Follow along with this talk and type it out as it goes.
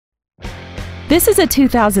This is a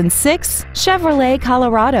 2006 Chevrolet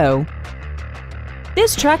Colorado.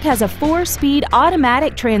 This truck has a 4-speed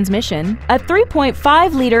automatic transmission, a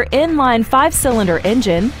 3.5-liter inline 5-cylinder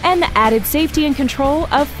engine, and the added safety and control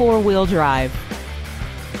of 4-wheel drive.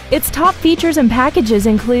 Its top features and packages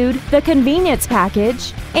include the convenience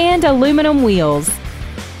package and aluminum wheels.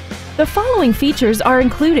 The following features are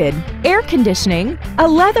included: air conditioning, a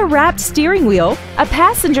leather-wrapped steering wheel, a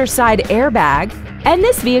passenger side airbag, and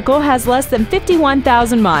this vehicle has less than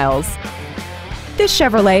 51,000 miles. This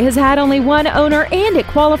Chevrolet has had only one owner and it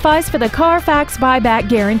qualifies for the Carfax buyback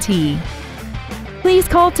guarantee. Please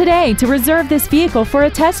call today to reserve this vehicle for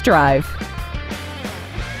a test drive.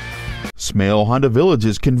 Smail Honda Village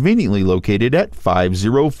is conveniently located at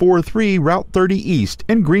 5043 Route 30 East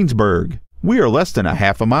in Greensburg. We are less than a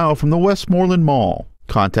half a mile from the Westmoreland Mall.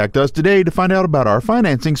 Contact us today to find out about our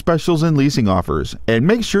financing specials and leasing offers, and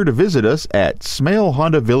make sure to visit us at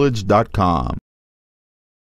SmailHondaVillage.com.